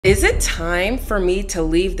Is it time for me to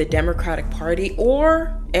leave the Democratic Party,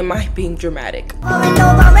 or am I being dramatic?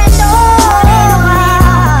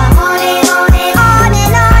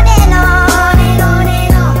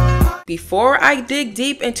 Before I dig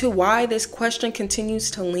deep into why this question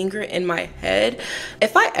continues to linger in my head,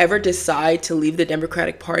 if I ever decide to leave the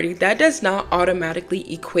Democratic Party, that does not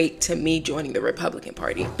automatically equate to me joining the Republican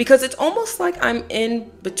Party, because it's almost like I'm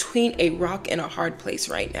in between a rock and a hard place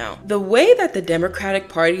right now. The way that the Democratic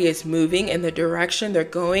Party is moving and the direction they're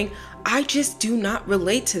going, I just do not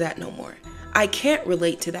relate to that no more. I can't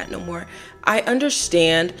relate to that no more. I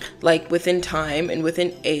understand, like, within time and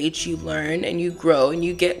within age, you learn and you grow and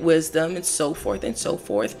you get wisdom and so forth and so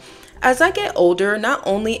forth. As I get older, not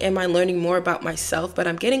only am I learning more about myself, but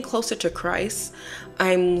I'm getting closer to Christ.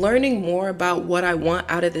 I'm learning more about what I want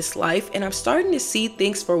out of this life, and I'm starting to see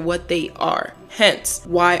things for what they are. Hence,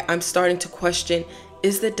 why I'm starting to question,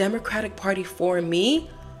 is the Democratic Party for me?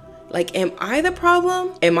 Like, am I the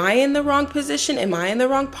problem? Am I in the wrong position? Am I in the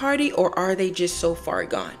wrong party? Or are they just so far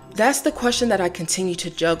gone? That's the question that I continue to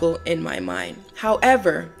juggle in my mind.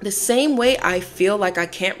 However, the same way I feel like I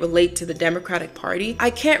can't relate to the Democratic Party,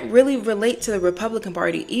 I can't really relate to the Republican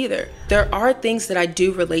Party either. There are things that I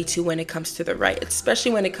do relate to when it comes to the right,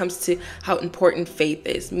 especially when it comes to how important faith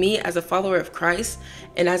is. Me, as a follower of Christ,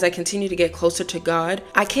 and as I continue to get closer to God,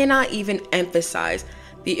 I cannot even emphasize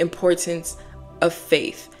the importance of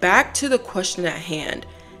faith. Back to the question at hand.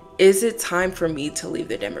 Is it time for me to leave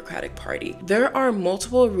the Democratic Party? There are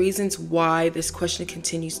multiple reasons why this question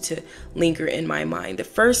continues to linger in my mind. The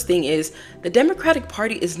first thing is, the Democratic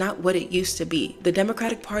Party is not what it used to be. The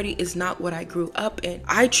Democratic Party is not what I grew up in.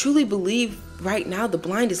 I truly believe right now the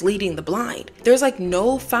blind is leading the blind. There's like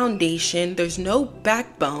no foundation, there's no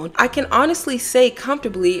backbone. I can honestly say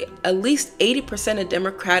comfortably at least 80% of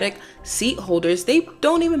Democratic seat holders, they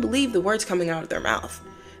don't even believe the words coming out of their mouth.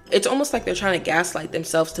 It's almost like they're trying to gaslight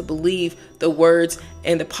themselves to believe the words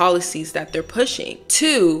and the policies that they're pushing.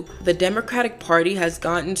 Two, the Democratic Party has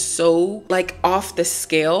gotten so off the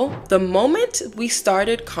scale. The moment we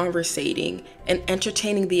started conversating and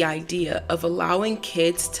entertaining the idea of allowing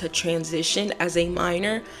kids to transition as a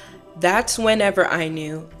minor, that's whenever I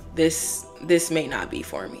knew this may not be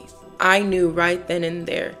for me. I knew right then and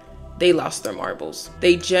there they lost their marbles.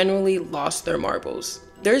 They genuinely lost their marbles.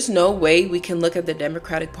 There's no way we can look at the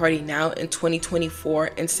Democratic Party now in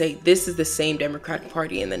 2024 and say this is the same Democratic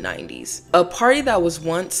Party in the 90s. A party that was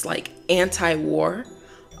once anti-war,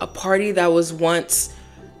 a party that was once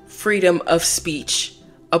freedom of speech,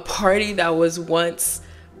 a party that was once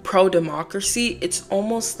pro-democracy. It's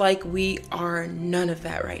almost like we are none of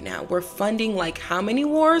that right now. We're funding how many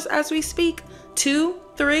wars as we speak? 2,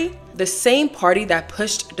 3? The same party that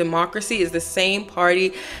pushed democracy is the same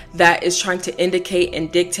party that is trying to indicate and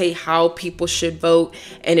dictate how people should vote.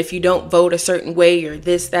 And if you don't vote a certain way, you're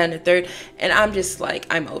this, that, and the third. And I'm just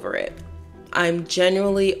I'm over it. I'm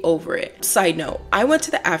genuinely over it. Side note, I went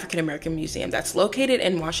to the African American Museum that's located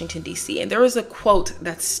in Washington, D.C. and there was a quote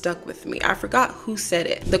that stuck with me. I forgot who said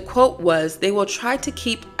it. The quote was, "They will try to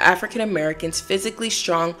keep African Americans physically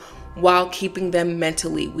strong while keeping them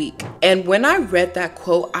mentally weak." And when I read that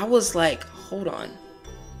quote, I was like, hold on.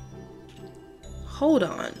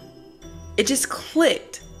 It just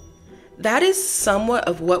clicked. That is somewhat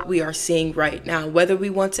of what we are seeing right now, whether we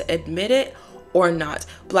want to admit it or not.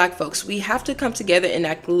 Black folks, we have to come together and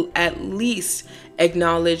at least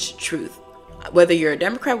acknowledge truth. Whether you're a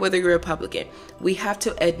Democrat, whether you're a Republican, we have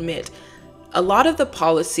to admit a lot of the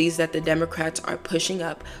policies that the Democrats are pushing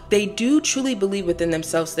up, they do truly believe within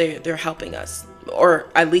themselves they're helping us. Or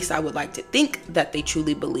at least I would like to think that they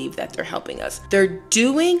truly believe that they're helping us. They're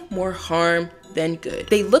doing more harm than good.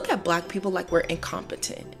 They look at Black people like we're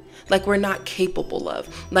incompetent, like we're not capable of,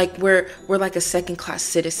 like we're like a second-class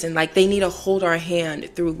citizen, like they need to hold our hand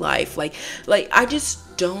through life. Like I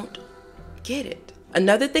just don't get it.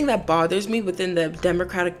 Another thing that bothers me within the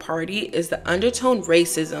Democratic Party is the undertone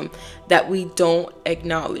racism that we don't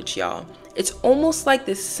acknowledge, y'all. It's almost like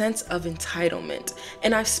this sense of entitlement.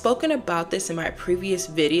 And I've spoken about this in my previous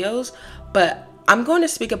videos, but I'm going to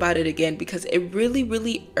speak about it again because it really,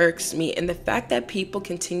 really irks me. And the fact that people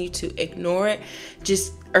continue to ignore it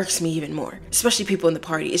just irks me even more, especially people in the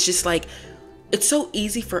party. It's just it's so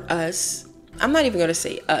easy for us. I'm not even going to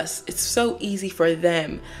say us. It's so easy for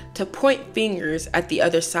them to point fingers at the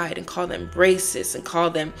other side and call them racist and call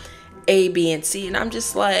them A, B, and C. And I'm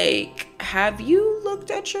just have you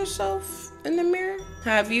looked at yourself in the mirror?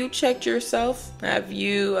 Have you checked yourself? Have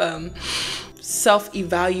you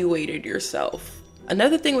self-evaluated yourself?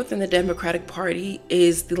 Another thing within the Democratic Party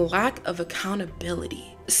is the lack of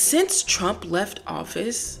accountability. Since Trump left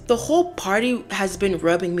office, the whole party has been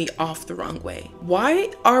rubbing me off the wrong way.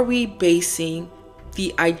 Why are we basing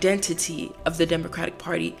the identity of the Democratic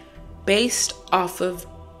Party based off of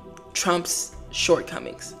Trump's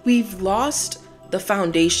shortcomings? We've lost the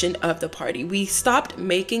foundation of the party. We stopped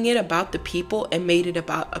making it about the people and made it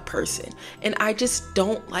about a person. And I just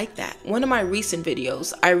don't like that. One of my recent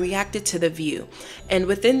videos, I reacted to The View. And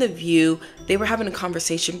within The View, they were having a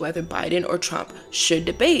conversation whether Biden or Trump should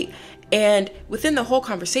debate. And within the whole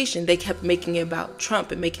conversation, they kept making it about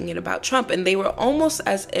Trump and making it about Trump. And they were almost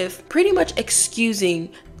as if pretty much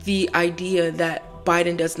excusing the idea that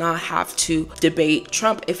Biden does not have to debate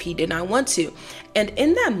Trump if he did not want to. And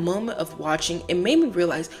in that moment of watching, it made me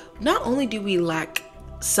realize not only do we lack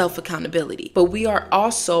self-accountability, but we are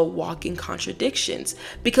also walking contradictions,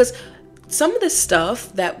 because some of the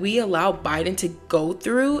stuff that we allow Biden to go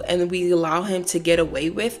through and we allow him to get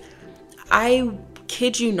away with, I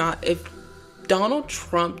kid you not, if Donald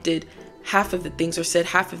Trump did half of the things or said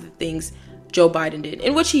half of the things Joe Biden did,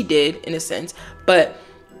 in which he did in a sense, but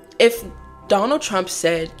if Donald Trump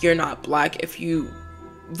said, "You're not black if you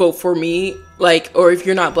vote for me," or if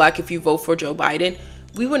you're not black if you vote for Joe Biden,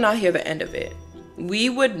 we would not hear the end of it. We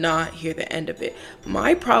would not hear the end of it.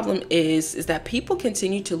 My problem is that people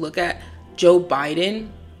continue to look at Joe Biden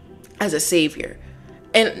as a savior.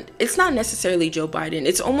 And it's not necessarily Joe Biden.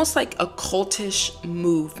 It's almost like a cultish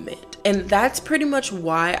movement. And that's pretty much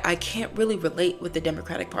why I can't really relate with the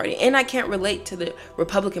Democratic Party. And I can't relate to the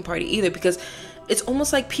Republican Party either, because it's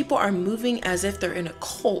almost like people are moving as if they're in a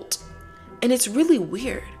cult. And it's really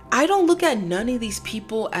weird. I don't look at none of these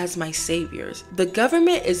people as my saviors. The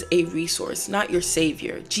government is a resource, not your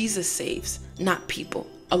savior. Jesus saves, not people.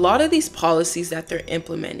 A lot of these policies that they're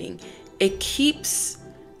implementing, it keeps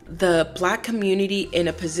the Black community in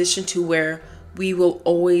a position to where we will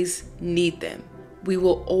always need them. We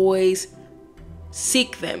will always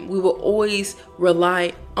seek them. We will always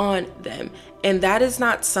rely on them. And that is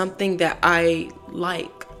not something that I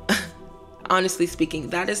like. Honestly speaking,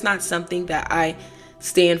 that is not something that I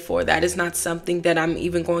stand for. That is not something that I'm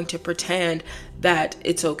even going to pretend that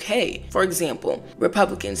it's okay. For example,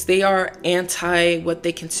 Republicans, they are anti what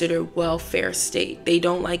they consider welfare state. They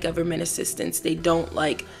don't like government assistance. They don't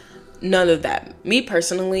like none of that. Me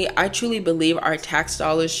personally, I truly believe our tax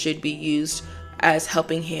dollars should be used as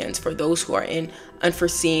helping hands for those who are in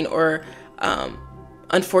unforeseen or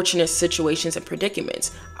unfortunate situations and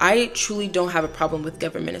predicaments. I truly don't have a problem with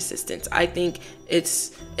government assistance. I think it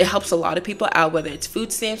helps a lot of people out, whether it's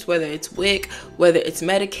food stamps, whether it's WIC, whether it's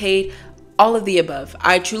Medicaid, all of the above.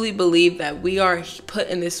 I truly believe that we are put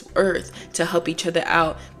in this earth to help each other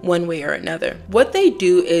out one way or another. What they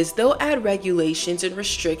do is they'll add regulations and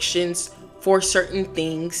restrictions for certain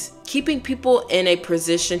things, keeping people in a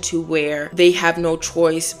position to where they have no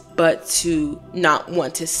choice but to not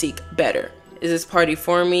want to seek better. Is this party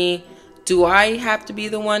for me? Do I have to be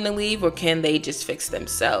the one to leave, or can they just fix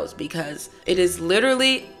themselves? Because it is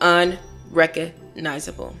literally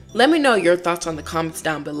unrecognizable. Let me know your thoughts on the comments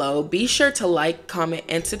down below. Be sure to like, comment,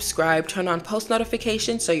 and subscribe. Turn on post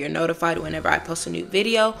notifications so you're notified whenever I post a new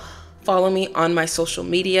video. Follow me on my social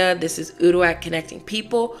media. This is Uduak, connecting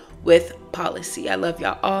people with policy. I love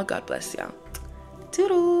y'all all. God bless y'all.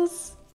 Toodles.